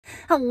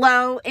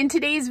Hello, in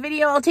today's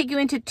video, I'll take you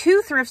into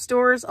two thrift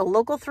stores, a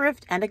local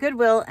thrift and a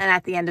Goodwill. And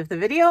at the end of the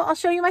video, I'll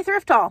show you my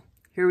thrift haul.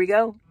 Here we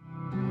go.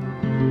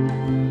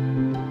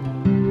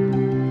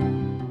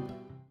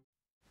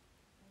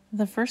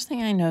 The first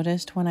thing I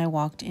noticed when I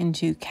walked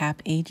into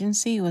Cap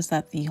Agency was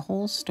that the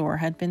whole store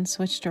had been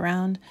switched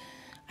around.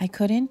 I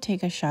couldn't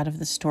take a shot of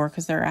the store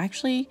because there are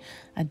actually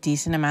a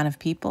decent amount of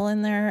people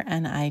in there,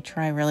 and I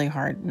try really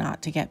hard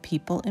not to get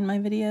people in my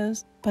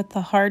videos. But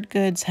the hard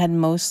goods had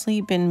mostly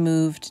been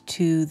moved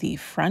to the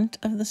front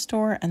of the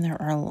store, and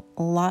there are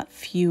a lot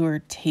fewer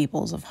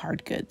tables of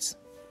hard goods.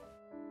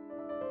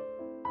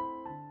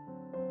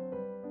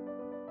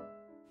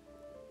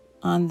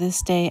 On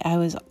this day, I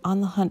was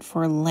on the hunt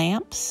for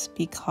lamps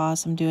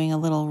because I'm doing a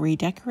little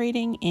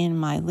redecorating in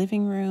my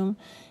living room,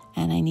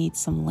 and I need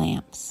some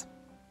lamps.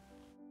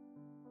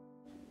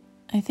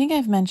 I think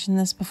I've mentioned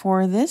this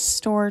before. This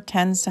store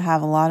tends to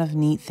have a lot of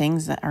neat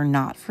things that are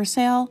not for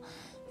sale.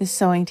 This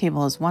sewing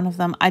table is one of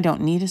them. I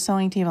don't need a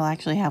sewing table. I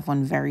actually have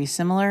one very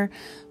similar,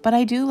 but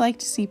I do like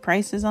to see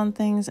prices on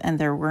things, and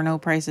there were no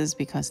prices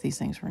because these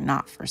things were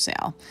not for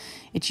sale.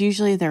 It's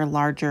usually their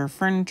larger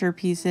furniture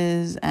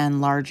pieces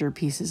and larger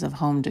pieces of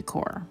home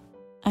decor.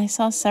 I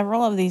saw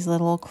several of these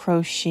little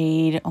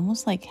crocheted,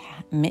 almost like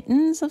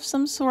mittens of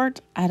some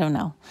sort. I don't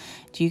know.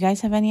 Do you guys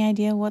have any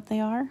idea what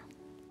they are?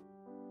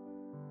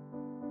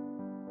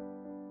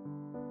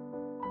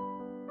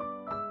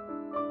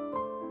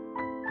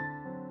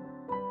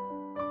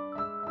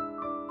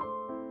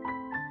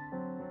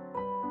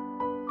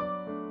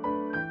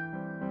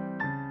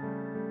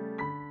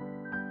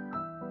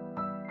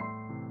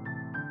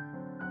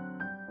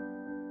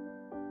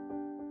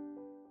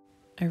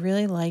 I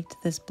really liked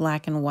this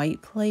black and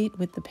white plate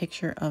with the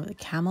picture of the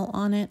camel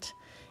on it.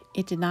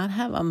 It did not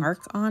have a mark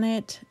on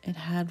it. It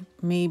had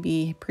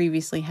maybe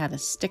previously had a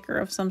sticker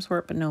of some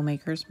sort, but no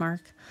maker's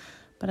mark.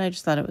 But I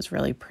just thought it was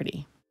really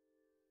pretty.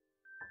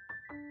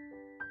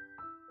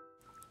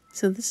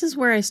 So this is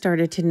where I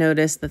started to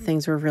notice that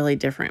things were really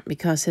different,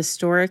 because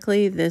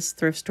historically this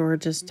thrift store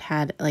just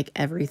had like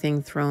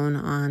everything thrown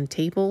on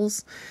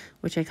tables,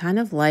 which I kind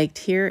of liked.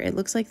 Here it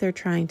looks like they're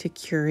trying to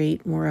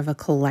curate more of a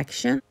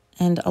collection.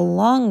 And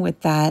along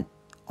with that,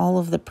 all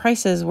of the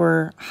prices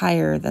were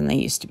higher than they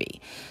used to be.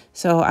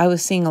 So I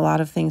was seeing a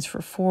lot of things for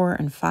 $4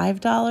 and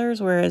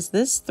 $5, whereas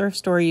this thrift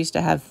store used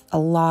to have a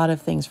lot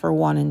of things for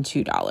 $1 and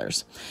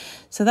 $2.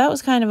 So that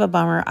was kind of a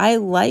bummer. I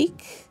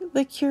like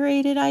the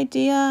curated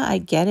idea. I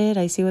get it.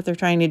 I see what they're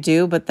trying to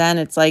do. But then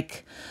it's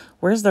like,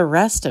 where's the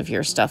rest of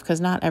your stuff?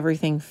 Because not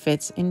everything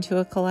fits into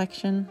a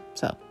collection.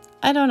 So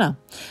I don't know.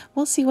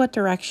 We'll see what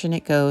direction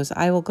it goes.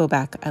 I will go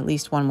back at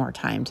least one more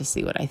time to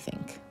see what I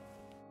think.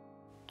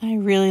 I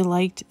really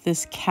liked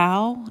this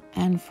cow,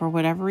 and for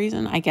whatever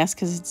reason, I guess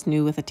because it's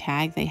new with a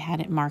tag, they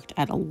had it marked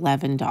at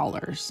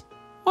 $11.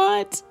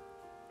 What?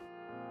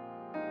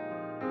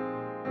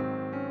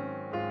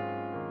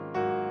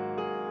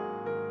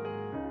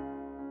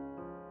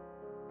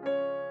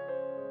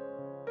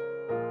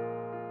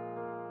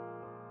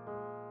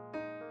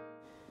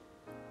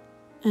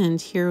 And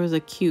here was a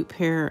cute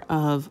pair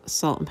of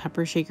salt and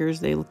pepper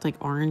shakers. They looked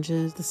like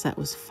oranges. The set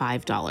was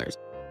 $5.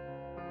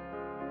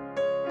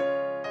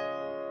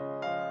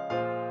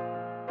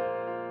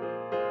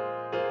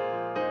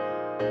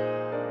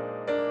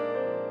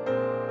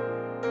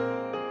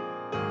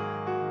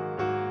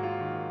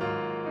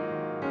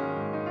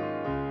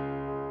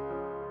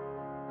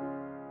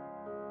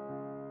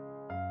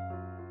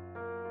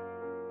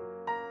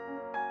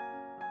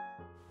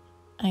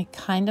 I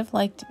kind of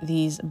liked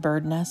these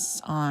bird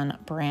nests on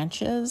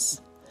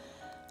branches.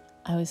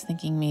 I was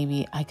thinking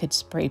maybe I could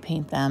spray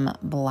paint them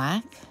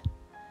black,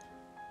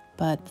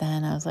 but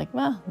then I was like,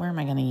 well, where am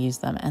I going to use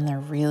them? And they're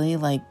really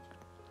like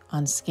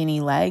on skinny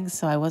legs,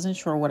 so I wasn't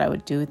sure what I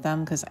would do with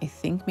them, because I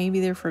think maybe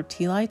they're for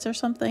tea lights or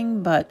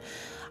something, but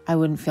I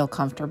wouldn't feel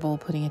comfortable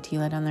putting a tea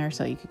light on there,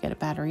 so you could get it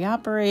battery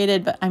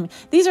operated. But I mean,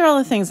 these are all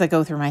the things that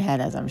go through my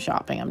head as I'm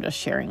shopping. I'm just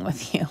sharing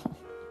with you.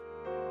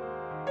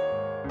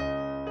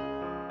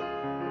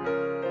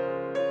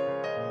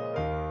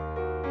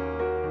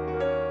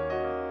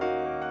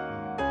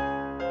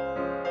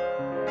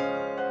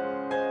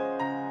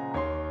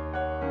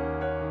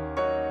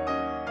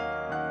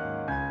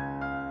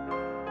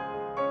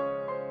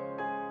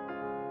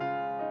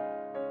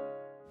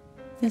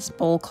 This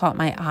bowl caught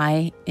my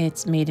eye.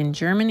 It's made in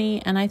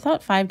Germany, and I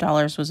thought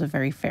 $5 was a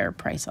very fair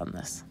price on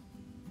this.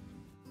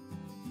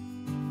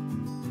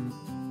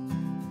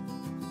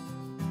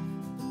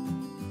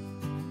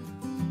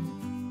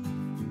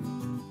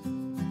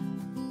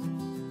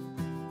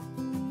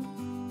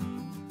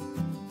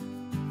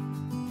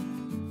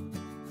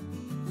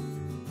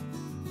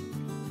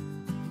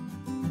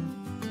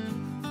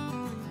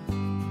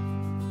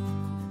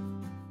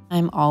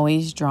 I'm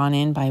always drawn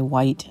in by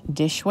white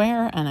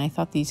dishware, and I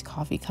thought these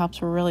coffee cups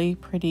were really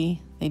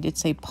pretty. They did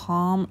say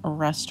Palm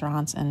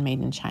Restaurants and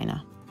made in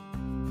China.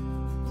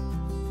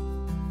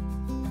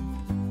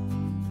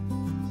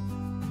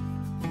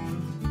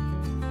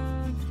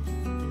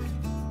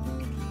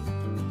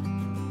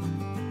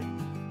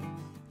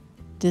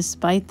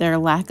 Despite their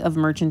lack of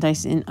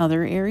merchandise in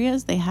other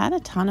areas, they had a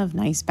ton of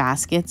nice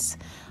baskets.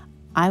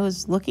 I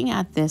was looking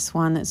at this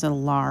one. It's a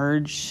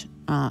large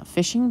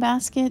fishing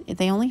basket.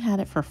 They only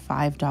had it for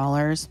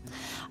 $5.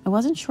 I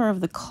wasn't sure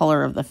of the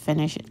color of the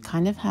finish. It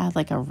kind of had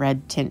like a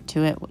red tint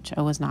to it, which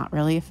I was not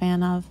really a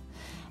fan of.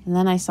 And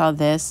then I saw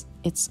this.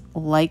 It's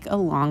like a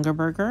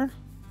Longaberger.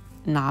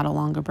 Not a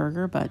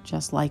Longaberger, but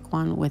just like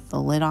one with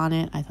the lid on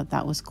it. I thought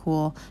that was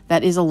cool.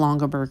 That is a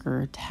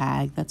Longaberger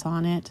tag that's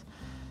on it.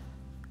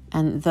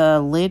 And the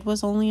lid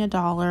was only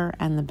 $1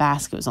 and the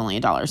basket was only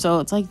 $1. So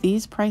it's like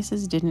these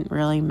prices didn't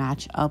really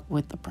match up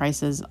with the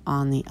prices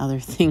on the other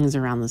things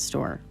around the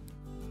store.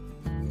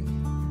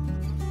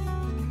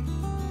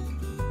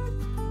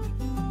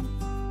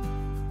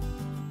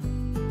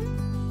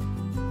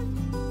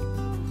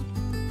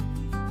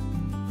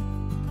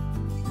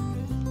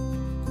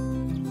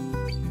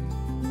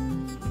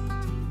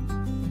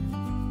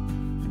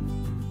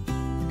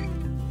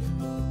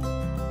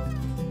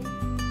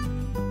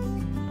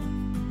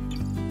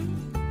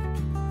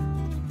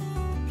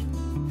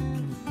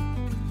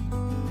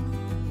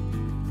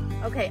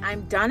 Okay,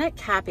 I'm done at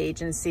Cap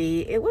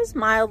Agency. It was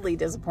mildly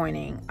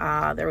disappointing.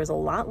 There was a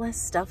lot less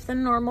stuff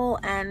than normal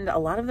and a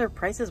lot of their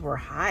prices were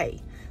high,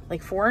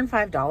 like $4 and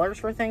 $5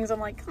 for things.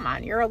 I'm like, come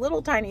on, you're a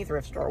little tiny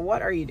thrift store.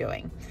 What are you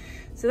doing?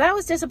 So that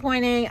was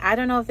disappointing. I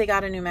don't know if they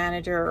got a new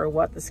manager or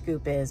what the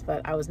scoop is,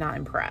 but I was not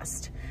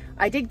impressed.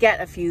 I did get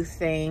a few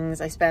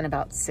things. I spent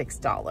about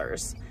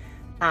 $6.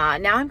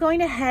 Now I'm going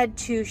to head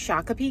to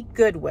Shakopee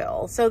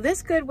Goodwill. So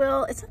this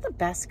Goodwill, it's not the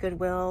best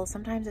Goodwill.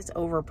 Sometimes it's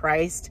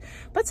overpriced,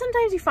 but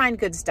sometimes you find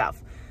good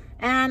stuff.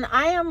 And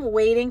I am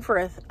waiting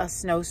for a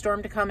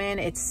snowstorm to come in.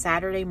 It's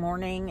Saturday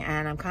morning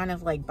and I'm kind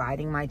of like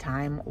biding my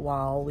time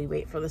while we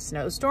wait for the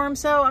snowstorm.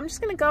 So I'm just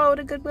gonna go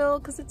to Goodwill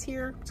because it's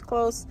here, it's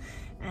close,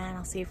 and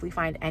I'll see if we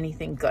find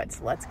anything good.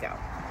 So let's go.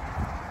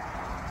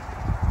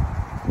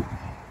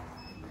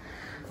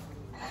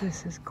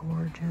 This is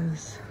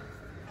gorgeous.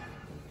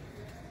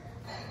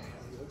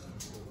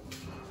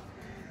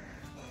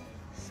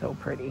 So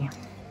pretty.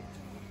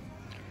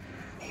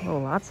 Oh,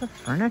 lots of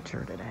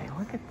furniture today.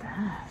 Look at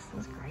this.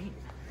 This is great.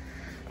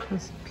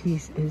 This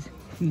piece is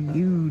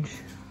huge.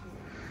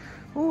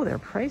 Oh, their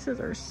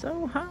prices are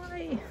so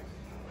high.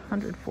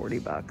 140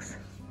 bucks.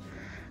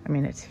 I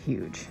mean, it's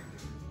huge.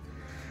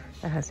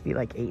 That has to be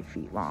like 8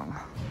 feet long.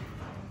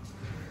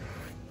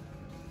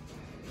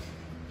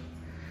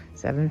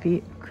 7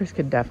 feet. Chris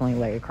could definitely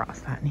lay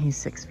across that, and he's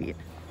 6 feet.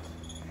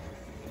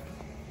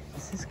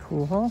 This is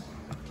cool.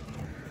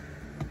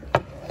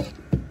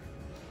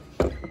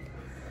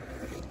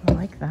 I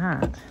like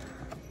that.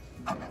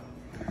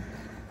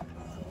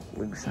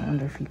 Loose. I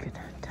wonder if you could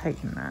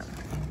tighten that.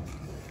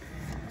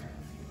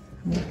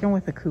 I'm working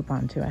with a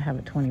coupon too. I have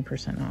it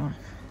 20% off.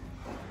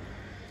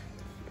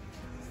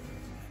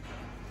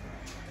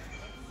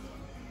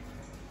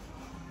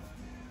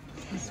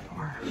 This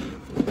far.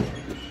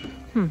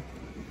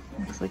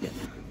 Looks like it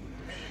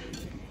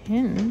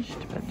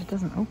hinged, but it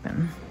doesn't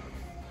open.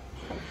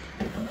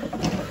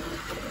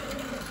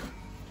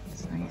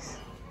 That's nice.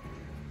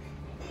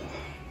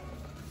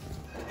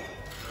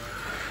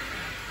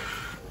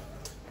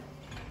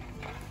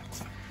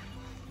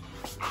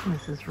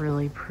 This is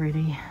really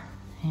pretty.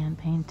 Hand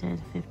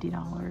painted,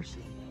 $50.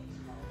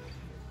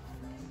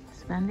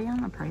 Spendy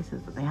on the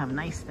prices, but they have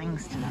nice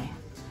things today.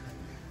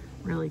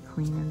 Really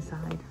clean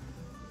inside.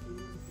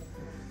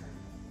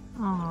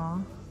 Aw,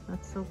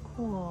 that's so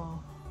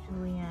cool.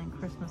 Julianne,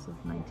 Christmas of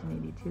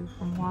 1982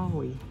 from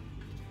Wally.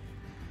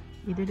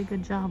 You did a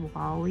good job,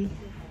 Wally.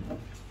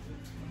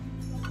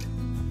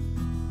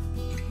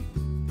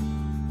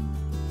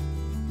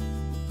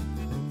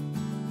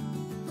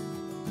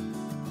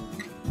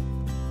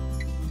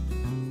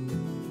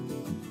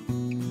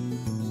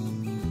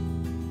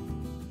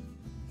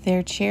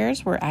 Their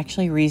chairs were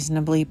actually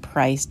reasonably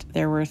priced.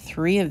 There were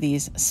 3 of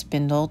these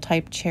spindle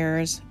type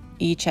chairs,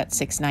 each at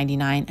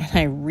 $6.99, and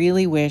I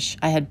really wish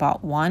I had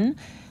bought one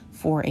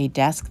for a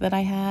desk that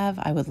I have.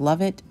 I would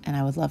love it, and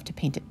I would love to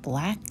paint it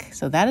black.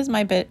 So that is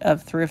my bit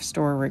of thrift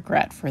store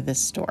regret for this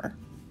store.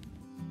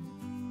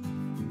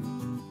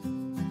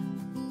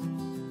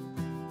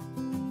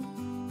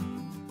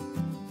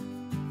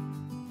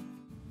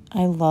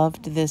 I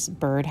loved this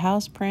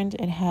birdhouse print.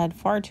 It had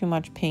far too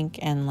much pink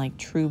and like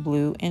true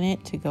blue in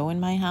it to go in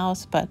my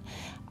house, but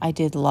I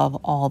did love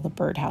all the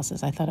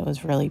birdhouses. I thought it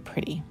was really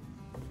pretty.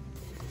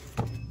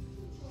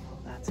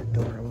 That's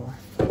adorable.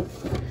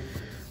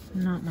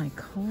 Not my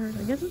color.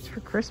 I guess it's for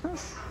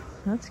Christmas.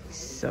 That's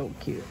so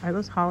cute. Are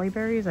those holly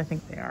berries? I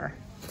think they are.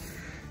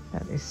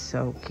 That is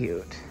so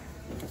cute.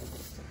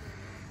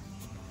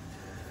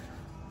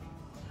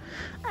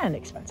 And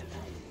expensive.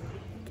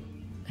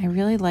 I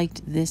really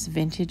liked this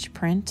vintage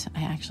print.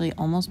 I actually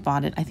almost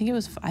bought it. I think it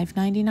was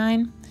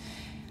 $5.99.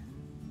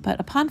 But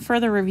upon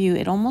further review,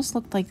 it almost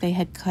looked like they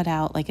had cut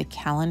out like a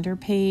calendar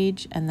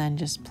page and then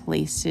just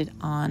placed it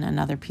on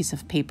another piece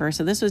of paper.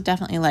 So this was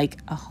definitely like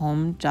a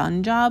home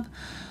done job,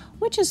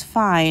 which is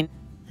fine.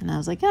 And I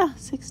was like, yeah,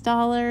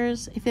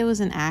 $6. If it was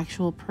an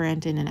actual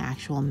print in an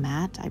actual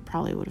mat, I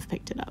probably would have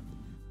picked it up.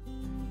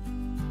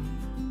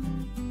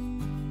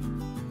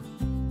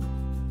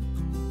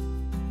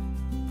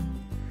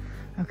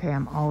 Okay,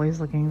 I'm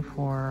always looking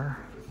for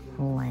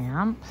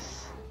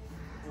lamps.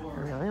 I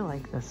really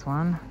like this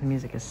one. The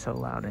music is so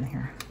loud in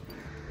here.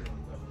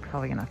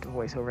 Probably gonna have to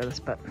voice over this,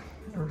 but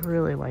I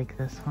really like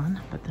this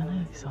one. But then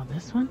I saw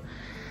this one.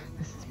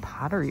 This is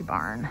Pottery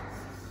Barn.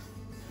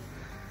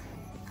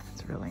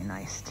 It's really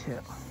nice too.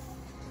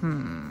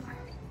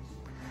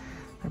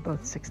 They're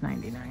both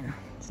 $6.99.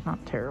 It's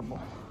not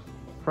terrible.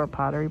 For a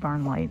Pottery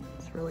Barn light,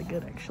 it's really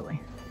good actually.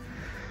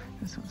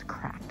 This one's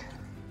cracked.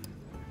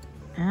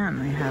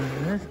 And they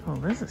have this. Oh,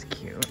 this is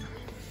cute.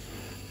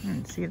 I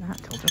didn't see that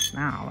till just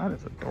now. That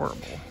is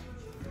adorable.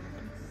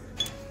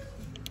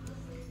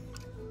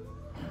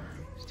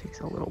 Just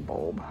takes a little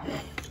bulb.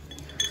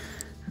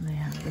 And they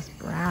have this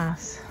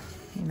brass.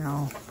 You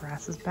know,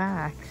 brass is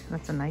back.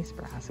 That's a nice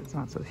brass. It's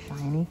not so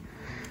shiny.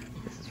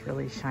 This is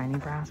really shiny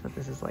brass, but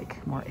this is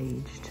like more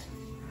aged.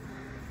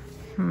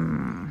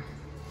 Ooh,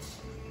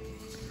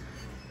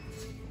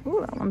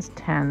 that one's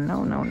 10.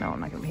 No, I'm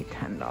not gonna pay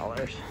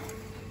 $10.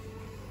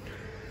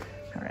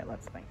 All right,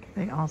 let's think.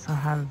 They also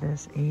have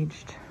this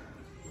aged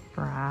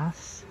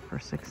brass for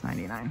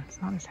 $6.99. It's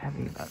not as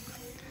heavy, but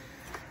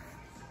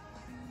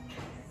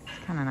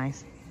it's kind of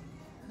nice.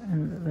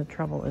 And the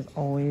trouble is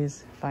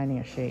always finding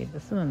a shade.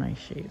 This is a nice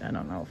shade. I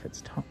don't know if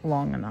it's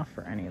long enough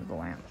for any of the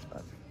lamps,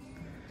 but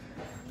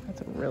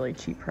that's a really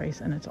cheap price,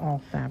 and it's all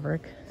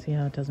fabric. See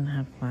how it doesn't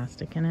have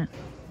plastic in it?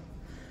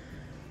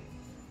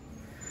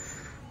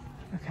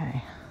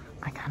 Okay,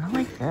 I kind of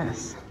like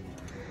this.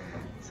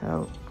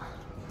 So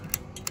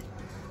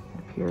it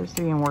appears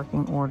to be in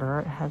working order.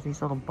 It has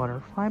these little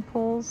butterfly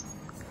pulls,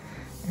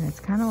 and it's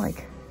kind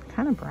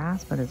of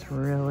brass, but it's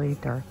really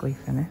darkly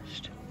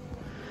finished.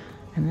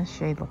 And this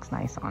shade looks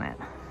nice on it.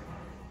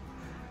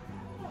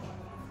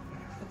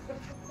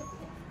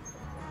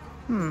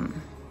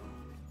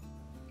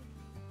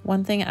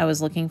 One thing I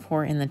was looking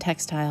for in the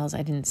textiles,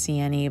 I didn't see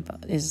any,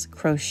 is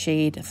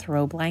crocheted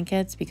throw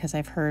blankets, because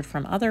I've heard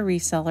from other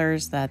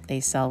resellers that they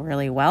sell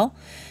really well.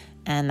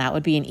 And that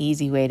would be an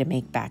easy way to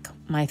make back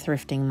my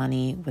thrifting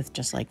money with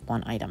just like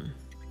one item.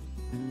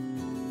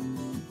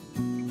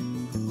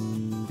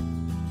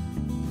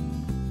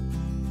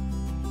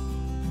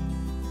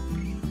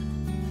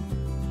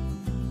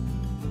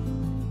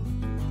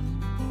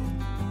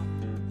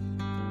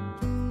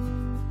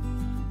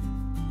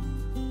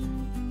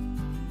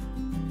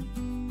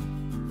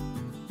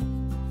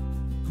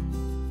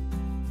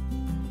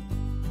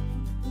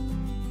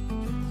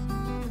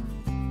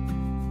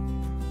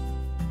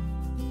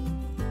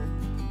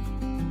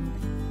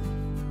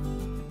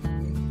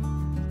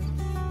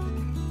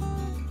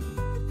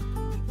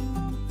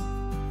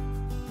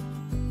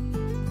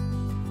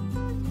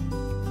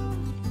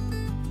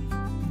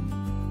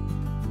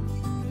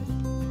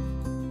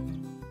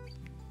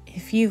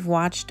 If you've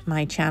watched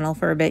my channel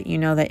for a bit, you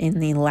know that in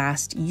the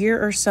last year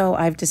or so,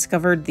 I've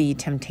discovered the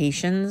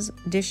Temptations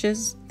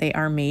dishes. They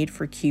are made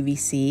for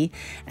QVC,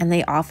 and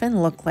they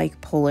often look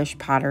like Polish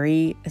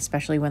pottery,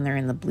 especially when they're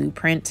in the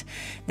blueprint.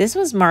 This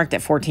was marked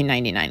at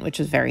 $14.99, which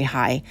was very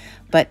high,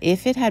 but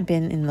if it had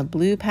been in the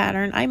blue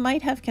pattern, I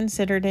might have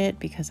considered it,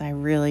 because I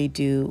really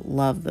do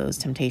love those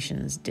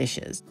Temptations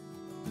dishes.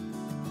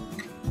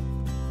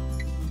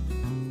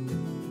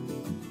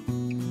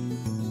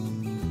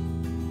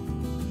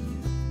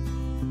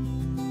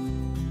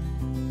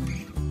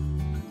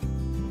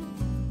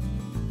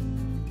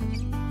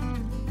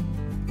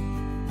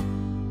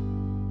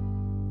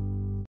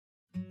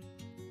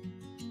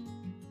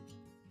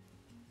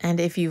 And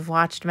if you've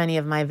watched many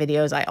of my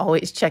videos, I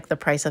always check the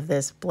price of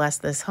this Bless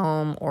This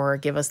Home or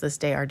Give Us This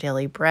Day Our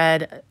Daily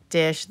Bread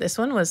dish. This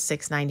one was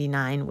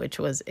 $6.99, which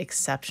was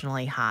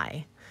exceptionally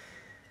high.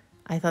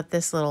 I thought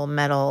this little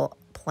metal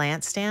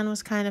plant stand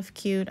was kind of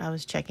cute. I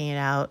was checking it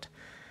out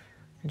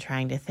and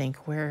trying to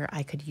think where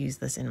I could use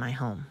this in my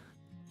home.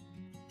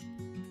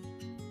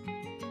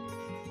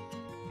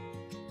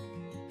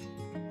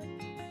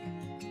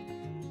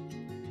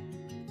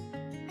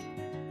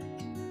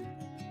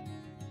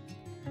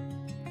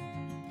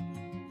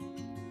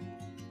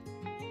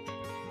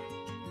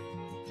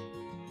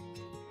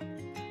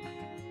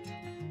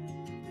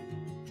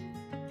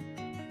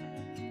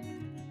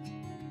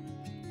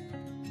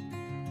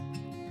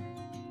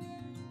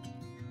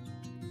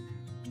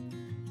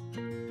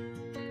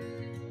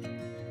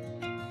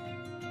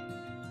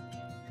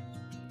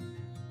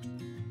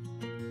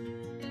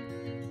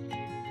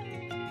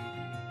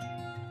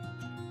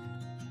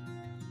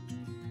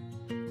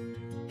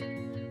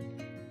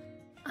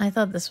 I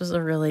thought this was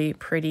a really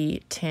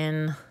pretty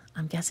tin.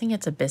 I'm guessing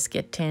it's a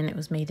biscuit tin. It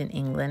was made in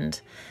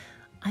England.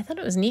 I thought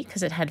it was neat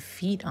because it had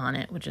feet on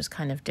it, which is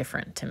kind of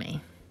different to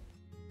me.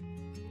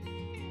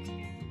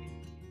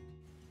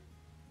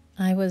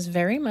 I was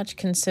very much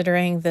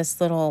considering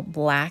this little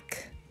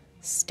black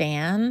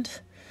stand.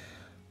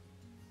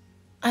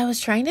 I was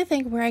trying to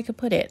think where I could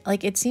put it.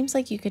 Like, it seems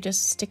like you could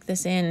just stick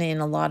this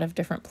in a lot of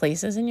different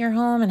places in your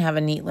home and have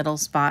a neat little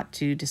spot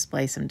to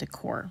display some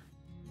decor.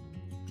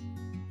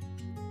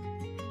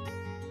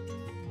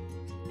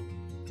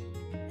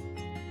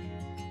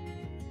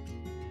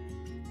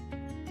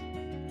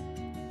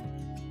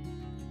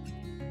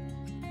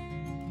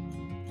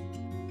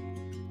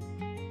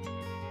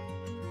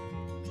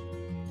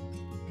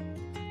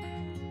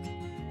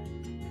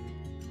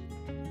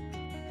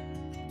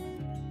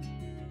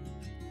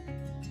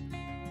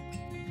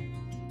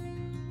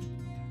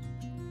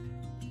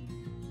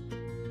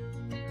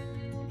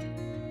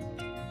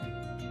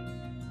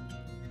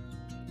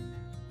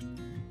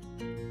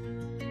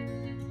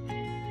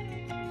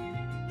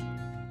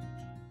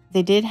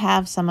 They did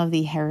have some of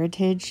the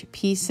heritage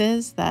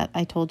pieces that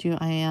I told you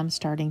I am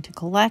starting to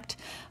collect,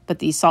 but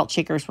these salt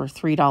shakers were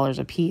 $3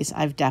 a piece.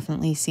 I've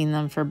definitely seen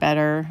them for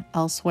better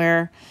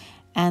elsewhere.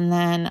 And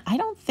then I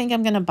don't think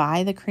I'm going to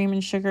buy the cream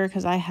and sugar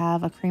because I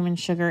have a cream and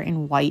sugar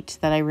in white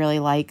that I really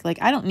like.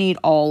 Like, I don't need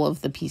all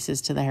of the pieces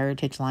to the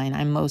heritage line.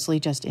 I'm mostly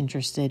just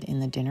interested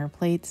in the dinner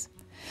plates.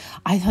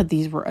 I thought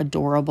these were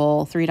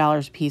adorable.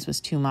 $3 a piece was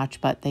too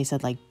much, but they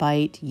said like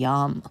bite,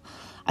 yum.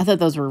 I thought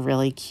those were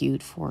really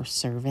cute for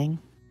serving.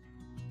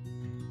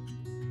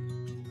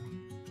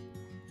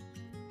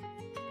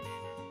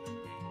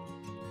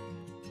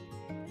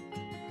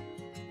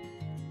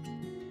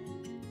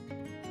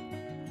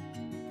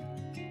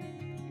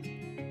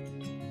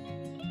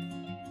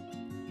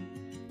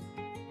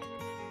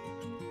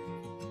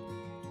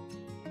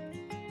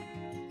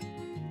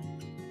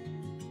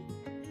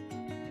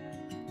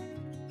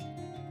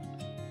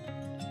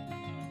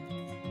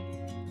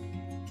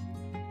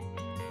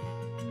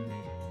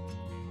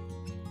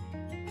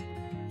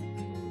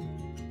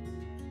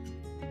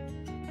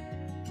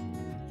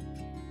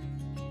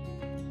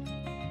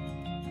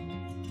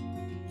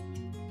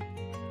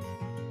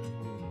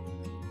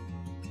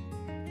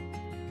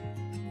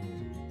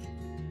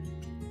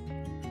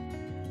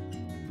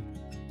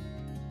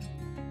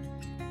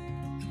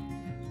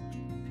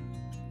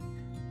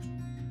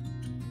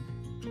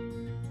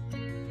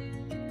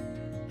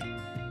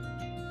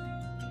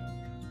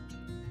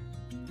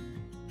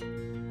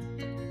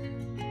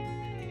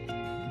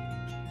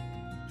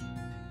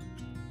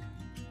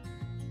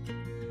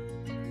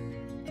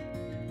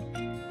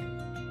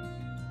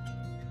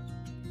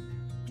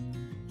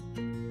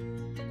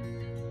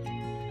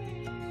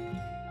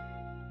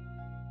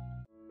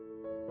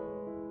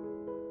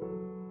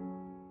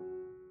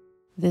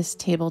 This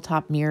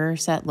tabletop mirror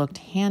set looked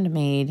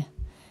handmade.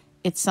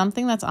 It's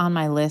something that's on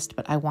my list,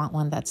 but I want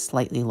one that's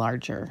slightly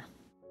larger.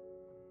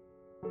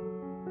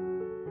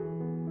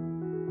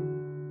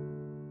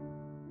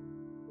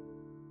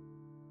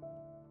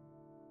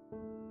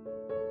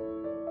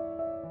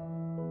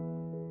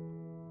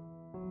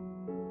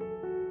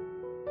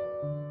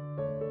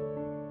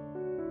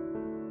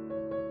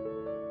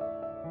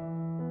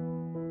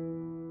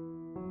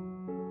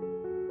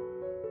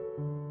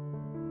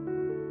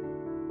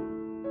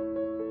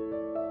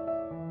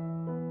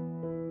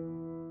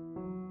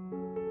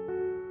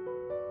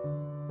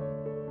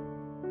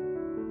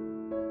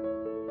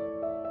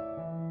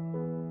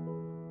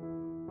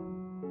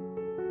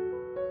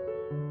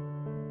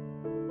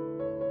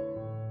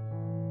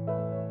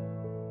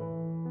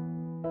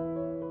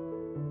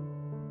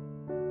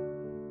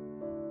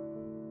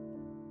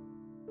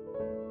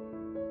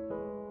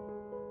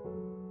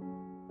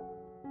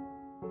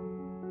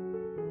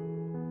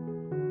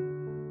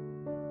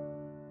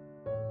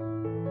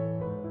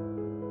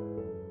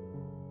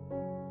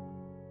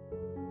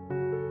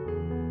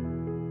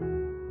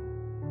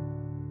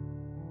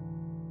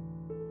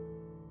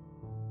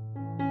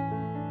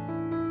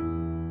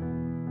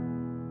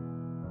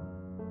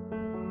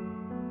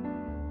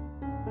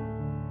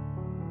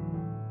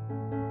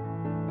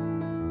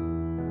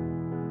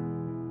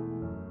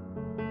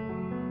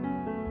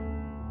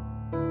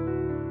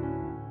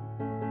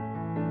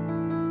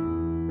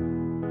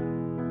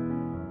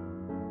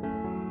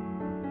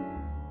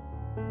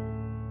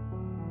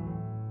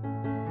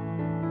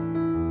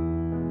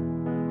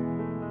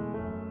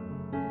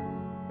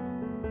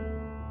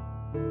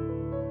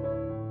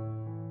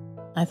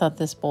 I thought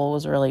this bowl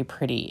was really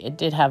pretty. It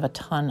did have a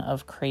ton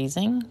of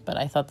crazing, but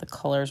I thought the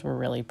colors were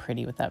really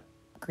pretty with that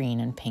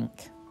green and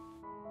pink.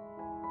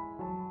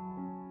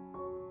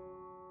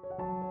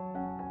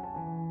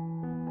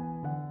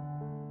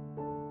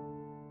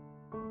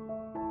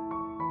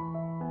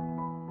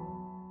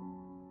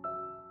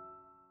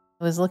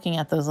 I was looking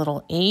at those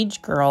little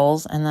age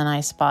girls, and then I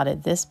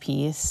spotted this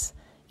piece.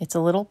 It's a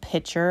little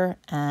pitcher,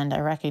 and I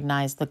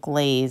recognize the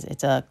glaze.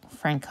 It's a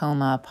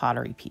Francoma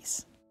pottery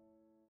piece.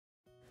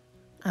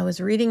 I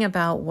was reading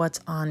about what's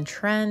on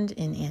trend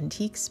in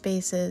antique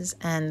spaces,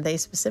 and they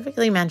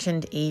specifically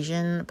mentioned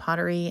Asian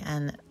pottery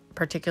and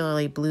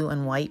particularly blue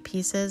and white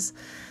pieces.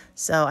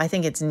 So I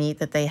think it's neat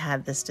that they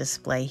had this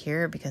display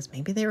here because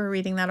maybe they were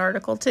reading that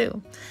article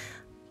too.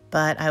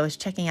 But I was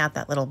checking out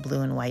that little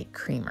blue and white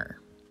creamer.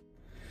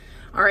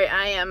 All right,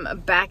 I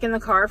am back in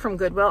the car from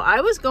Goodwill. I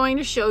was going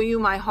to show you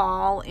my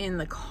haul in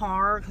the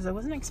car because I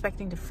wasn't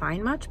expecting to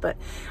find much, but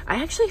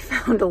I actually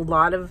found a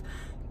lot of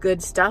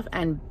good stuff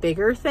and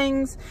bigger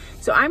things.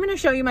 So I'm going to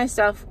show you my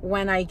stuff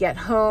when I get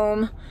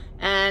home,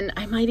 and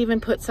I might even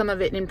put some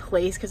of it in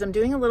place because I'm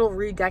doing a little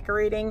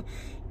redecorating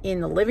in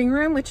the living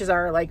room, which is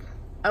our like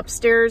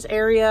upstairs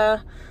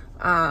area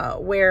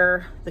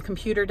where the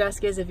computer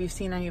desk is. If you've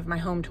seen any of my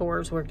home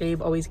tours where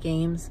Gabe always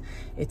games,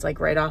 it's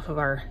like right off of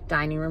our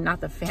dining room, not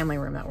the family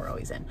room that we're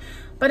always in.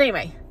 But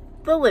anyway,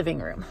 the living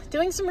room,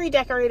 doing some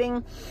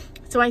redecorating.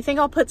 So I think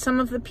I'll put some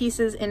of the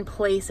pieces in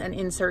place and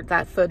insert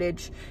that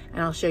footage,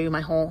 and I'll show you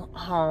my whole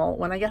haul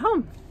when I get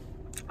home.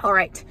 All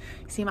right,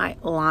 see my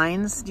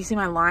lines? Do you see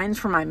my lines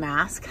from my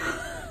mask?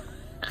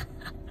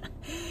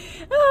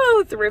 Oh,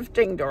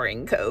 thrifting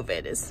during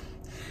COVID is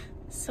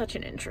such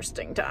an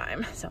interesting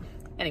time. So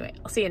anyway,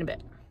 I'll see you in a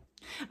bit.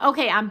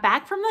 Okay, I'm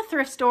back from the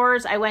thrift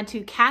stores. I went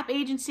to Cap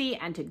Agency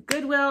and to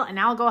Goodwill, and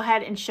now I'll go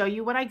ahead and show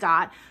you what I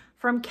got.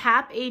 From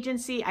Cap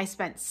Agency, I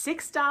spent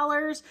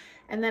 $6,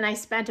 and then I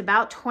spent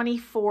about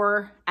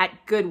 $24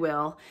 at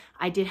Goodwill.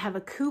 I did have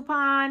a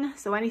coupon,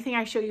 so anything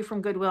I show you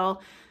from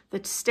Goodwill,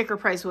 the sticker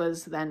price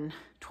was then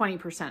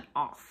 20%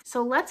 off.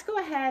 So let's go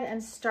ahead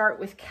and start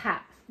with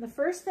Cap. The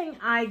first thing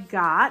I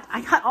got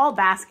all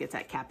baskets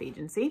at Cap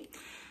Agency.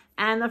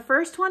 And the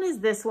first one is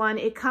this one.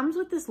 It comes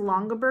with this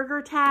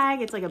Longaberger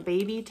tag. It's like a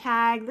baby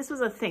tag. This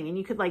was a thing, and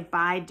you could like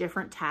buy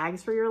different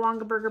tags for your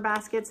Longaberger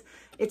baskets.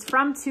 It's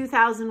from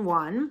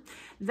 2001.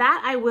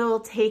 That I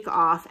will take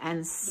off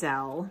and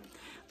sell.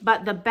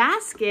 But the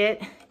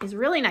basket is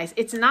really nice.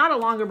 It's not a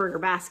Longaberger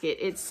basket.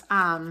 It's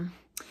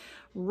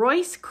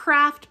Royce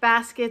Craft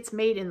baskets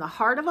made in the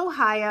heart of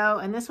Ohio.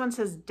 And this one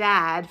says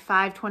Dad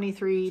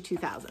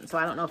 5/23/2000. So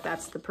I don't know if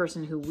that's the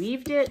person who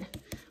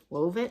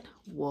wove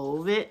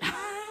it.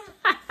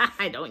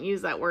 I don't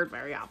use that word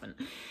very often.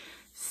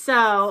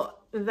 So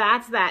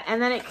that's that.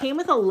 And then it came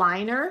with a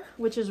liner,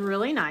 which is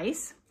really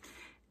nice.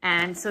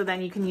 And so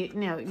then you can,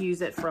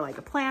 use it for like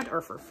a plant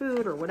or for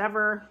food or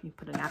whatever. You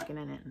put a napkin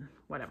in it and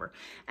whatever.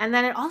 And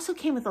then it also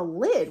came with a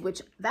lid,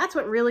 which that's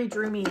what really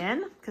drew me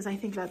in, because I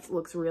think that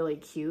looks really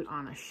cute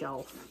on a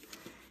shelf.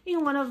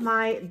 One of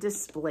my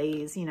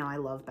displays, I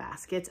love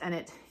baskets,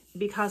 and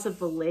because of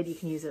the lid, you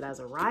can use it as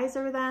a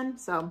riser then.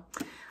 So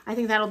I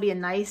think that'll be a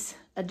nice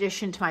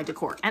addition to my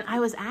decor. And I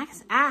was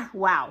asked, I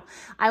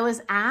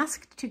was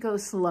asked to go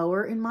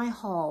slower in my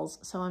hauls,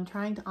 so I'm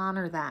trying to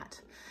honor that.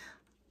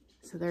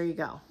 So there you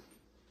go.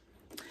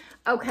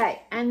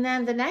 Okay, and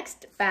then the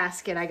next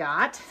basket I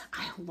got,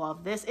 I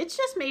love this. It's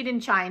just made in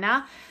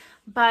China,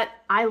 but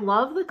I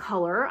love the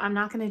color. I'm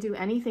not gonna do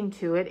anything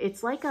to it.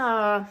 It's like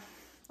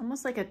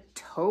almost like a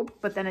taupe,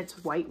 but then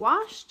it's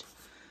whitewashed.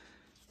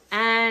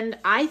 And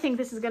I think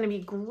this is going to be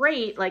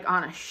great, like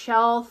on a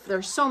shelf.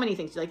 There's so many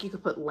things. Like you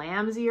could put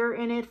lamb's ear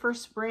in it for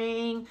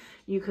spring.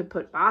 You could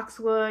put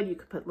boxwood. You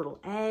could put little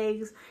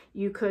eggs.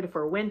 You could,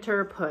 for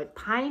winter, put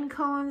pine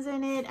cones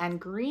in it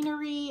and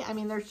greenery. I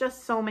mean, there's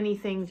just so many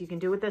things you can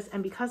do with this.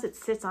 And because it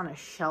sits on a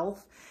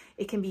shelf,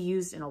 it can be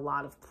used in a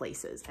lot of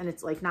places. And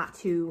it's like not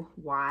too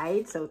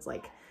wide, so it's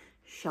like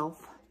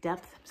shelf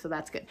depth. So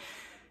that's good.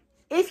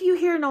 If you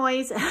hear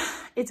noise,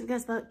 it's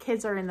because the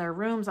kids are in their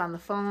rooms on the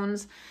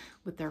phones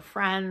with their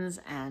friends,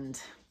 and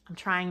I'm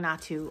trying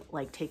not to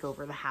like take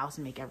over the house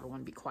and make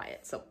everyone be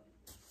quiet. So,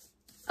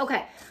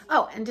 okay.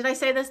 Oh, and did I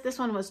say this? This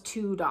one was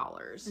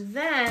 $2.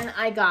 Then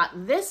I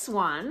got this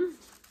one.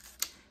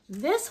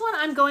 This one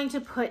I'm going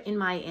to put in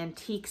my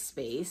antique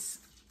space.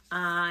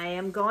 I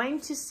am going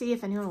to see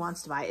if anyone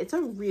wants to buy it. It's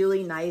a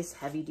really nice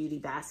heavy duty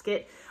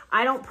basket.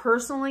 I don't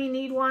personally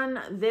need one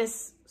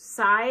this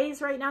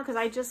size right now, because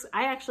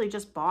I actually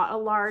just bought a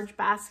large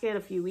basket a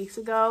few weeks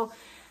ago.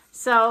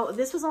 So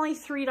this was only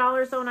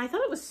 $3 though, and I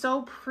thought it was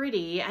so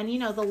pretty. And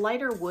the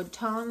lighter wood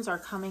tones are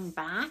coming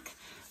back.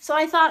 So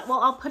I thought,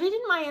 well, I'll put it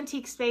in my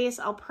antique space.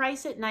 I'll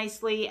price it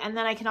nicely, and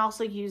then I can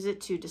also use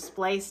it to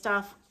display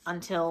stuff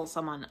until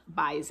someone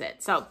buys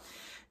it. So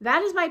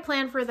that is my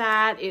plan for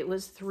that. It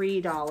was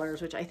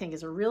 $3, which I think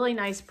is a really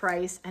nice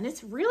price, and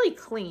it's really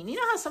clean. You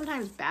know how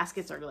sometimes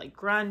baskets are like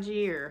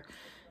grungy or,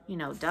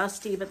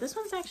 dusty, but this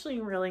one's actually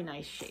in really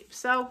nice shape.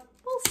 So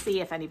we'll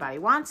see if anybody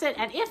wants it.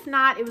 And if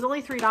not, it was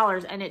only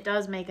 $3, and it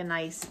does make a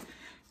nice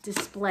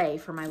display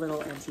for my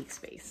little antique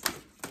space.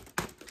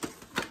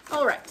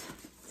 All right,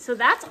 so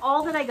that's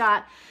all that I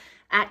got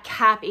at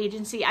Cap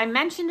Agency. I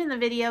mentioned in the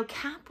video,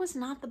 Cap was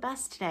not the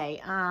best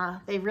today.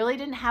 They really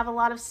didn't have a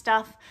lot of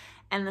stuff,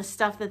 and the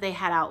stuff that they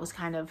had out was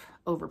kind of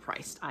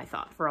overpriced, I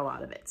thought, for a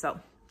lot of it. So,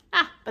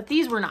 but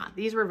these were not.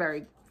 These were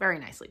very, very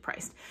nicely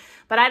priced.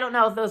 But I don't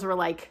know if those were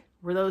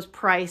those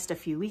priced a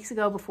few weeks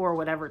ago before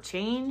whatever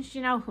changed,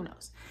 who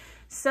knows.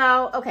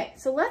 So, okay,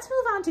 so let's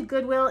move on to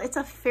Goodwill. It's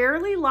a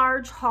fairly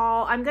large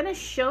haul. I'm gonna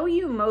show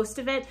you most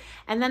of it,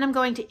 and then I'm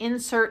going to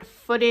insert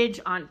footage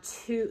on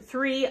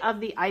 3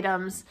 of the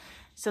items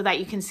so that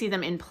you can see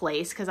them in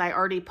place, because I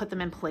already put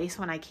them in place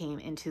when I came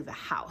into the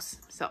house.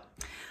 So,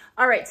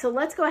 all right, so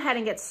let's go ahead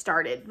and get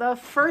started. The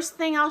first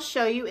thing I'll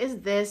show you is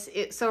this.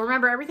 So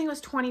remember, everything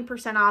was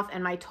 20% off,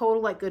 and my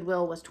total at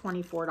Goodwill was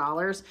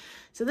 $24.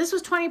 So this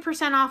was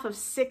 20% off of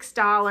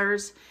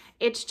 $6.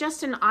 It's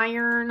just an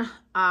iron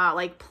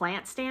like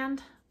plant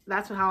stand.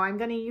 That's how I'm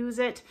gonna use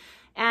it.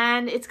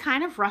 And it's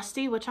kind of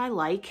rusty, which I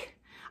like.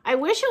 I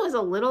wish it was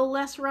a little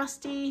less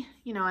rusty,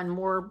 and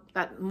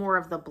more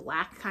of the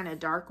black kind of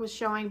dark was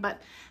showing,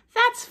 but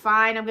that's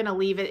fine. I'm gonna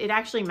leave it. It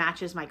actually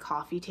matches my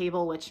coffee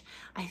table, which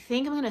I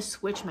think I'm gonna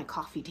switch my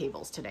coffee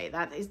tables today.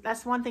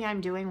 That's one thing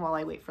I'm doing while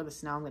I wait for the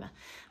snow. I'm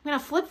gonna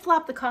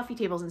flip-flop the coffee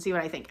tables and see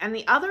what I think. And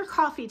the other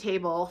coffee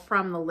table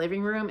from the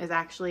living room is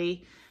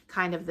actually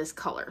kind of this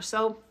color.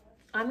 So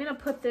I'm gonna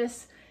put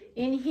this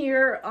in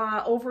here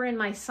over in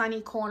my sunny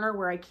corner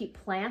where I keep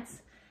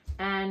plants.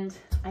 And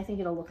I think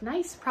it'll look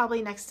nice,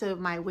 probably next to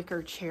my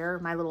wicker chair,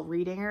 my little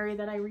reading area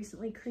that I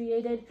recently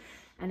created.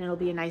 and it'll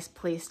be a nice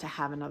place to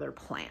have another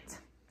plant.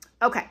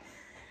 Okay,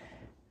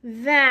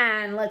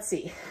 then let's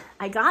see.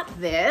 I got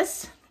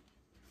this.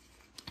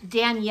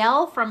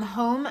 Danielle from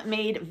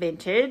Homemade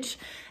Vintage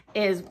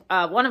is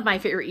one of my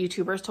favorite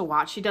YouTubers to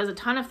watch. She does a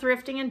ton of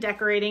thrifting and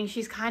decorating.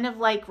 She's kind of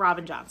like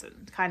Robin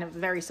Johnson, kind of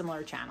very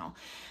similar channel.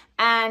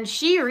 And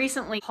she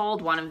recently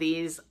hauled one of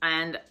these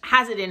and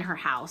has it in her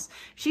house.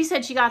 She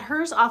said she got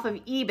hers off of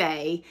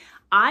eBay.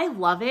 I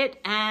love it,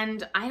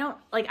 and I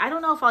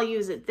don't know if I'll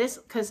use it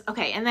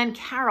okay, and then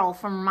Carol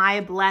from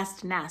My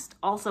Blessed Nest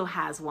also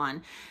has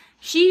one.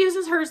 She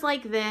uses hers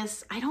like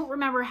this. I don't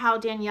remember how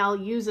Danielle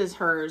uses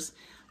hers,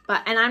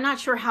 and I'm not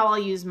sure how I'll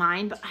use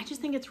mine, but I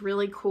just think it's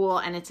really cool,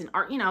 and it's an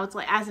art, it's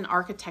like as an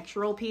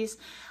architectural piece.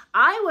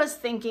 I was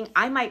thinking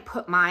I might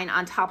put mine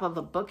on top of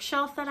a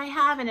bookshelf that I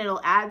have, and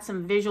it'll add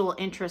some visual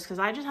interest because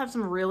I just have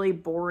some really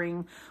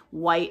boring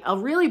white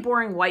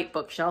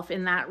bookshelf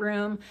in that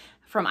room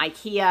from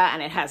IKEA,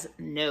 and it has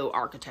no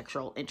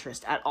architectural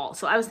interest at all.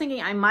 So I was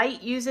thinking I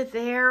might use it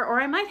there, or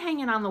I might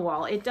hang it on the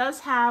wall. It does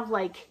have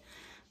like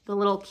the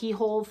little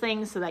keyhole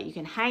thing so that you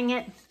can hang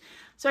it.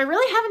 So I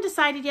really haven't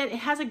decided yet. It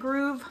has a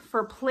groove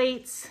for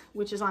plates,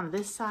 which is on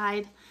this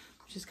side,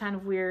 which is kind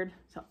of weird.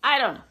 So I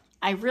don't know.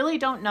 I really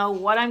don't know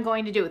what I'm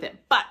going to do with it,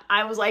 but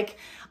I was like,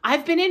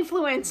 I've been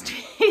influenced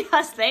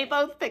because they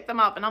both picked them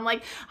up, and I'm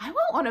like, I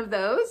want one of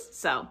those.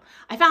 So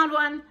I found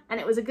one, and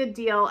it was a good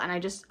deal, and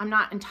I'm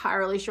not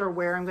entirely sure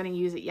where I'm going to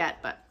use it yet,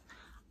 but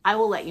I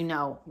will let you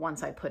know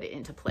once I put it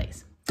into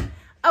place.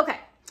 Okay,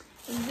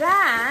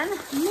 then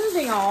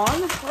moving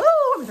on.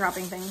 Ooh, I'm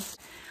dropping things.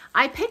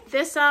 I picked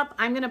this up.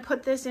 I'm going to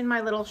put this in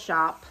my little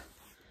shop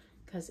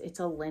because it's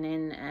a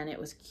linen and it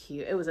was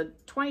cute. It was a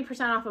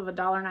 20% off of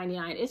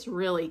 $1.99. It's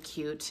really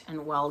cute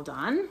and well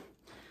done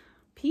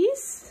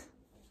piece.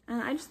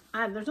 And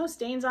there's no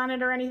stains on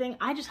it or anything.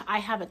 I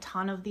have a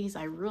ton of these.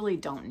 I really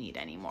don't need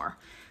any more.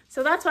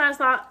 So that's why I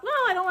thought, well,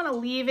 I don't want to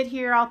leave it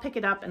here. I'll pick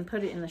it up and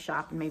put it in the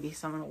shop and maybe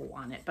someone will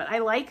want it. But I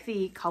like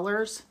the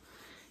colors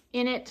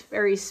in it,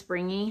 very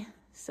springy.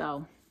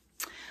 So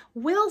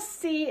we'll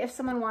see if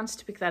someone wants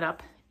to pick that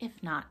up.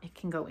 If not, it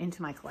can go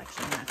into my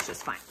collection, and that's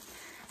just fine.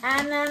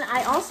 And then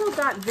I also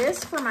got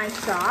this for my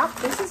shop.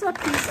 This is a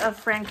piece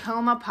of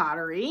Francoma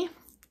pottery.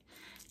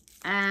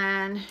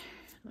 And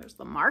there's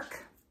the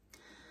mark.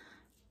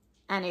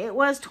 And it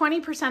was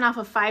 20% off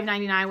of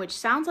 $5.99, which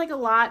sounds like a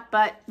lot,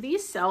 but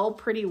these sell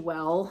pretty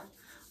well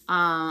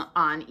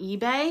on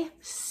eBay.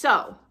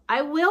 So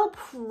I will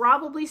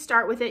probably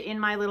start with it in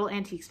my little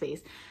antique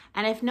space.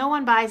 And if no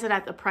one buys it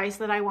at the price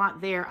that I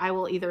want there, I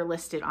will either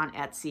list it on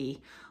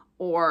Etsy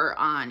or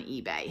on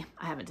eBay.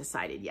 I haven't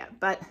decided yet,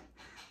 but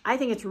I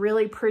think it's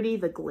really pretty.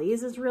 The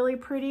glaze is really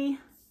pretty.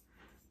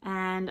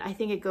 And I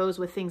think it goes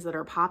with things that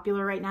are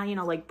popular right now.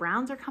 Like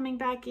browns are coming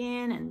back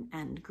in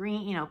and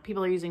green,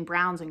 people are using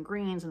browns and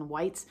greens and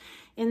whites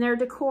in their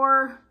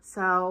decor.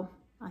 So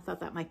I thought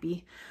that might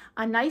be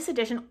a nice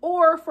addition,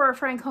 or for a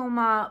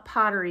Francoma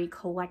pottery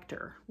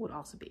collector would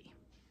also be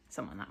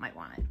someone that might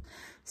want it.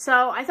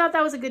 So I thought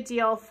that was a good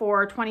deal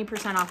for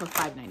 20% off of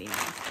 $5.99.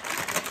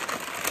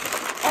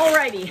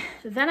 Alrighty,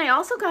 then I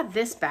also got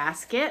this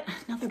basket.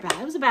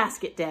 It was a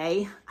basket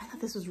day. I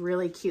thought this was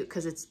really cute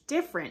because it's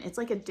different. It's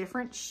like a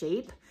different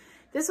shape.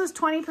 This was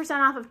 20%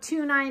 off of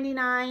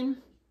 $2.99.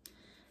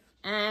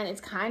 And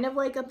it's kind of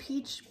like a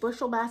peach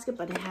bushel basket,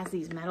 but it has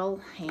these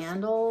metal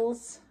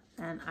handles.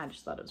 And I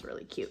just thought it was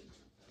really cute.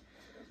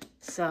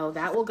 So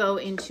that will go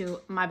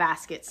into my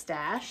basket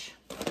stash.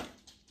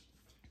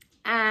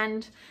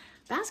 And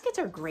baskets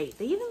are great.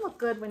 They even look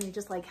good when you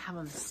just like have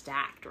them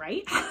stacked,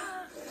 right?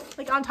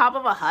 Like on top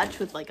of a hutch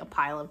with like a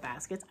pile of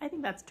baskets. I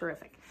think that's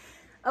terrific.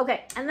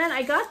 Okay, and then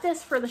I got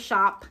this for the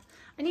shop.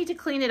 I need to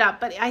clean it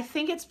up, but I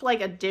think it's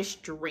like a dish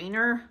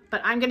drainer,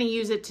 but I'm gonna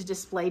use it to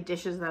display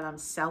dishes that I'm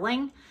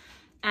selling.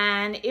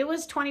 And it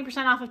was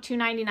 20% off of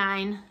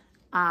 $2.99.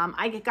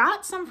 I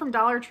got some from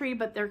Dollar Tree,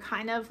 but they're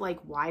kind of like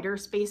wider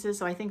spaces.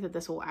 So I think that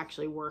this will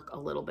actually work a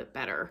little bit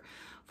better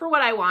for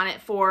what I want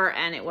it for.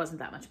 And it wasn't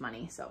that much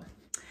money, so.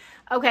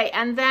 Okay,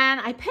 and then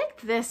I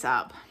picked this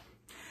up.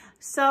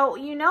 So,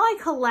 I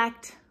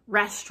collect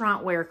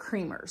restaurant wear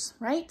creamers,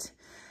 right?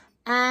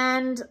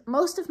 And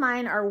most of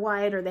mine are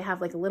wide, or they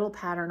have like a little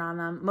pattern on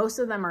them. Most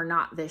of them are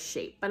not this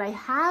shape, but I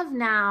have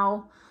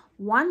now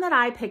one that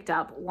I picked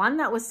up, one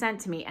that was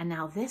sent to me, and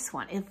now this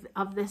one is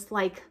of this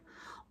like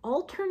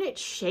alternate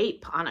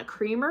shape on a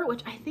creamer,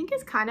 which I think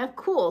is kind of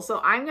cool. So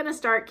I'm going to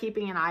start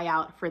keeping an eye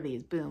out for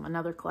these. Boom,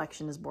 another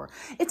collection is born.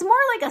 It's more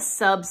like a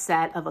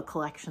subset of a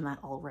collection that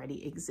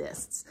already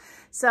exists.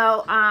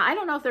 So I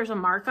don't know if there's a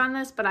mark on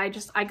this, but I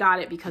got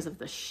it because of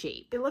the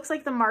shape. It looks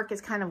like the mark is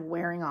kind of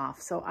wearing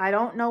off. So I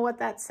don't know what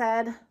that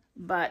said,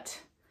 but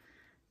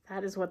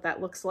that is what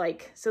that looks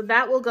like. So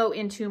that will go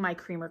into my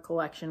creamer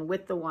collection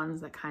with the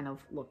ones that kind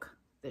of look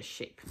this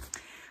shape.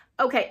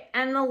 Okay,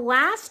 and the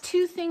last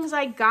two things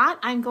I got,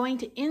 I'm going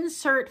to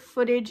insert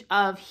footage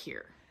of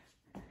here.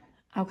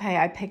 Okay,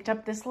 I picked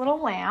up this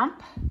little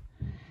lamp.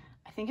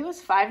 I think it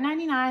was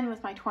 $5.99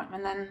 with my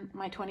and then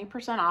my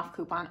 20% off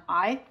coupon.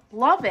 I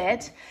love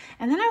it.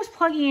 And then I was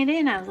plugging it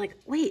in. I was like,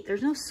 wait,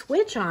 there's no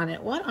switch on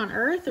it. What on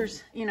earth?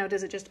 There's, you know,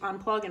 does it just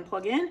unplug and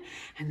plug in?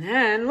 And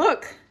then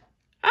look,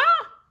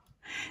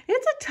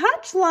 it's a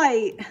touch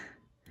light.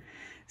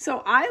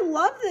 So I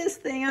love this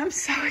thing. I'm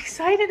so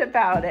excited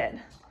about it.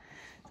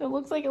 So it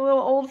looks like a little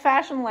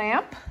old-fashioned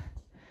lamp.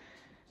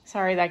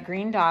 Sorry, that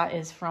green dot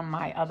is from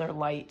my other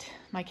light.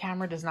 My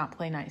camera does not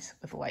play nice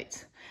with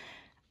lights.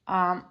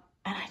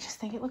 And I just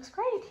think it looks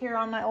great here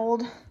on my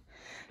old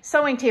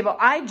sewing table.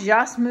 I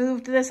just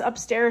moved this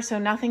upstairs, so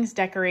nothing's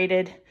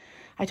decorated.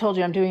 I told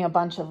you I'm doing a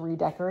bunch of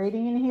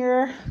redecorating in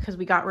here because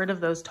we got rid of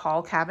those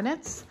tall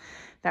cabinets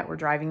that were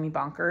driving me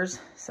bonkers.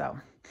 So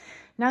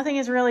nothing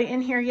is really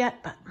in here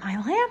yet, but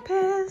my lamp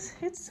is.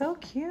 It's so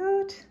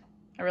cute.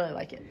 I really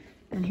like it.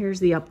 And here's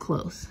the up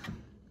close.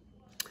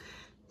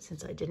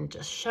 Since I didn't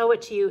just show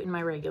it to you in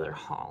my regular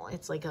haul.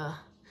 It's like a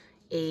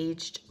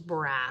aged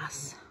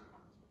brass.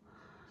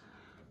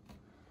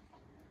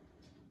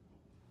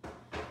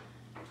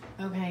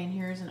 Okay, and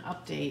here's an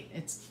update.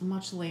 It's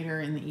much later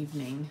in the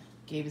evening.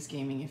 Gabe is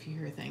gaming if you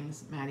hear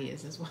things. Maddie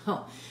is as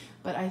well.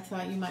 But I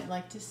thought you might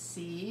like to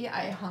see.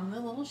 I hung the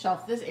little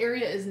shelf. This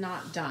area is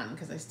not done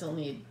because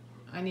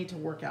I need to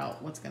work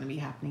out what's going to be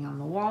happening on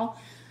the wall.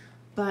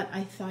 But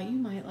I thought you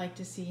might like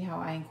to see how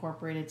I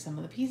incorporated some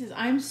of the pieces.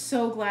 I'm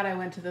so glad I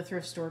went to the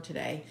thrift store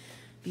today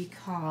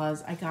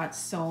because I got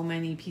so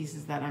many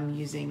pieces that I'm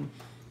using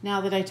now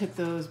that I took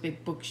those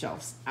big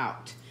bookshelves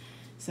out.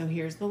 So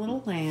here's the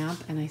little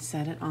lamp, and I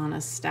set it on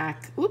a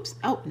stack. Oops.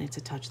 Oh, and it's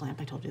a touch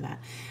lamp. I told you that.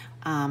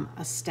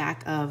 A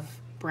stack of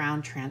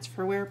brown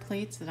transferware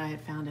plates that I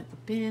had found at the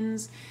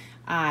bins.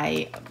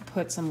 I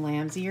put some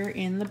lamb's ear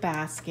in the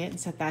basket and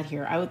set that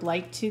here. I would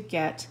like to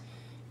get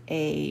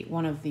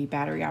one of the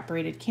battery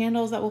operated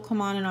candles that will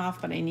come on and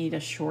off, but I need a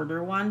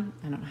shorter one.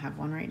 I don't have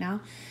one right now.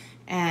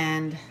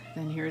 And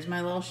then here's my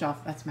little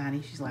shelf. That's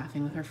Maddie. She's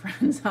laughing with her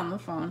friends on the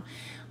phone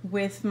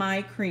with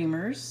my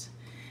creamers.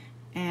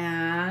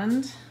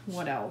 And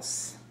what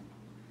else?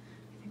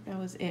 I think that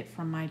was it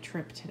from my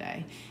trip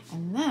today.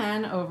 And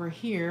then over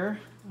here,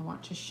 I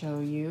want to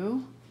show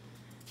you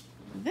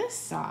this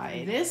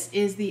side. This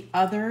is the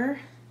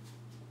other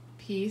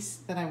piece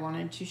that I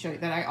wanted to show you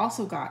that I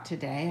also got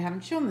today. I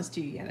haven't shown this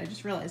to you yet. I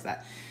just realized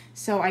that.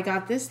 So I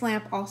got this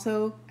lamp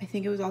also, I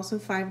think it was also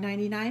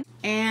 $5.99.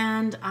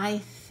 And I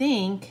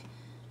think,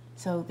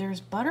 so there's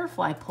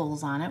butterfly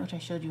pulls on it, which I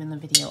showed you in the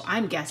video.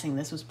 I'm guessing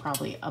this was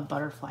probably a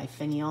butterfly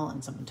finial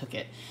and someone took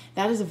it.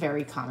 That is a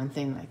very common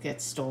thing that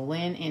gets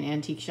stolen in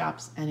antique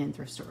shops and in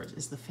thrift stores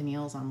is the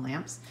finials on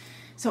lamps.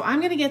 So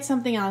I'm gonna get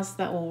something else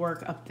that will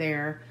work up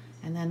there.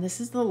 And then this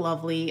is the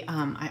lovely,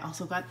 I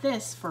also got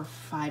this for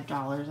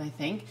 $5, I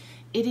think.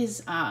 It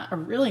is a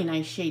really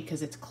nice shade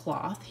because it's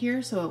cloth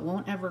here, so it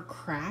won't ever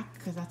crack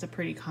because that's a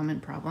pretty common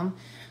problem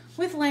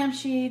with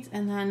lampshades.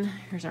 And then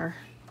here's our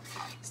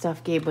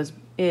stuff. Gabe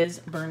is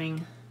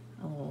burning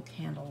a little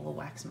candle, a little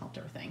wax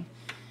melter thing.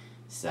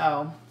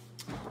 So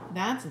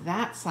that's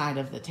that side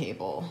of the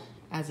table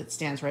as it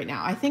stands right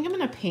now. I think I'm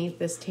gonna paint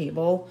this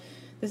table.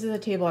 This is a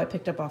table I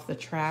picked up off the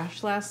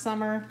trash last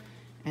summer,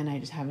 and I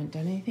just haven't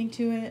done anything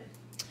to it.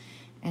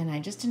 And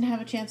I just didn't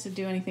have a chance to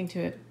do anything to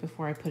it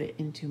before I put it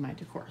into my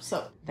decor.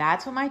 So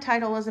that's what my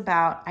title was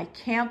about. I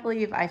can't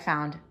believe I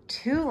found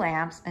 2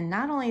 lamps. And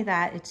not only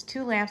that, it's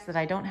 2 lamps that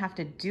I don't have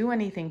to do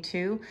anything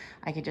to.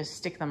 I could just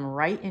stick them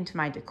right into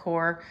my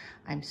decor.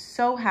 I'm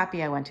so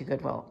happy I went to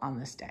Goodwill on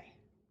this day.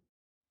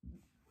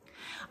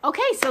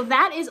 Okay, so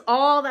that is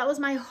all. That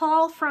was my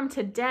haul from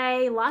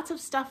today. Lots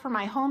of stuff for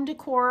my home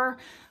decor,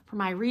 for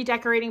my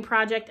redecorating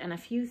project, and a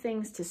few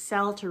things to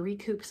sell to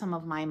recoup some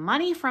of my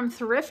money from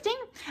thrifting.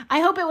 I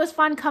hope it was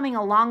fun coming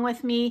along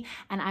with me,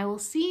 and I will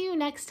see you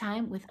next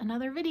time with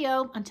another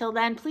video. Until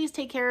then, please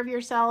take care of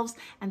yourselves,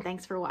 and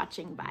thanks for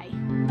watching.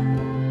 Bye.